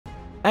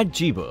At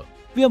Jeebr,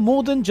 we are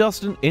more than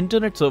just an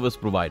internet service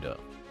provider.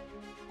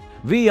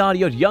 We are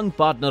your young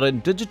partner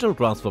in digital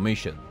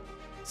transformation.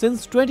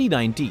 Since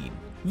 2019,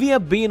 we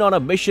have been on a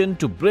mission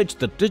to bridge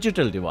the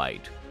digital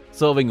divide,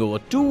 serving over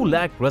 2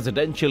 lakh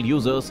residential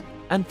users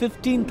and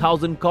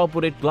 15,000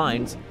 corporate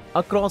clients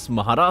across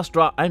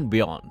Maharashtra and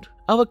beyond.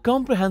 Our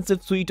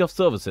comprehensive suite of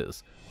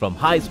services, from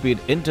high-speed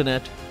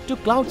internet to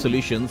cloud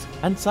solutions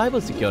and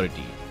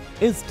cybersecurity,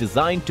 is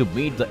designed to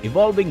meet the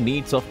evolving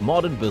needs of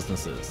modern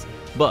businesses.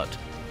 But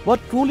what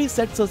truly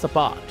sets us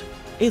apart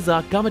is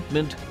our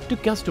commitment to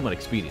customer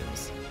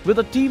experience. With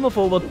a team of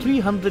over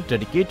 300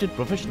 dedicated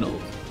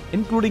professionals,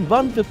 including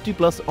 150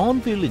 plus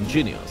on-field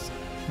engineers,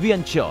 we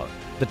ensure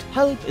that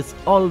help is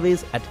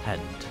always at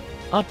hand.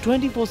 Our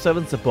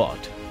 24/7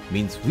 support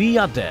means we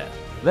are there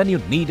when you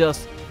need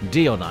us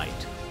day or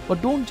night.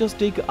 But don't just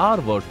take our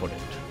word for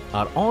it.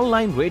 Our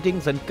online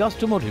ratings and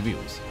customer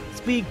reviews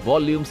speak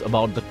volumes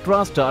about the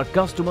trust our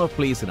customer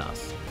place in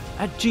us.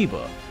 At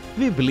Jeebr,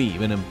 we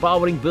believe in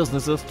empowering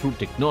businesses through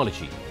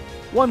technology,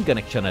 one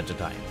connection at a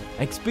time.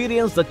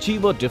 Experience the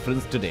Jeebr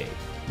difference today,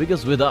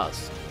 because with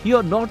us, you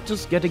are not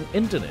just getting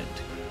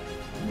internet,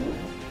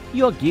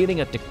 you are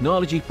gaining a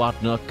technology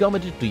partner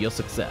committed to your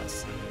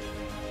success.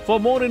 For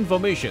more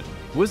information,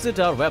 visit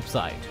our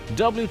website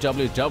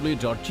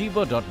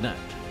www.jeebr.net,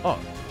 or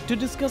to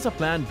discuss a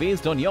plan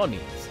based on your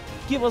needs,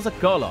 give us a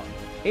call on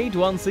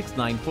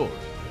 81694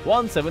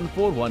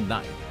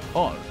 17419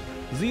 or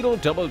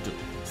 022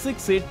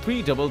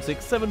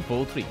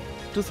 68366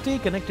 To stay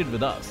connected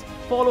with us,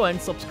 follow and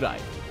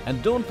subscribe.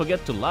 And don't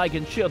forget to like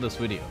and share this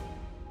video.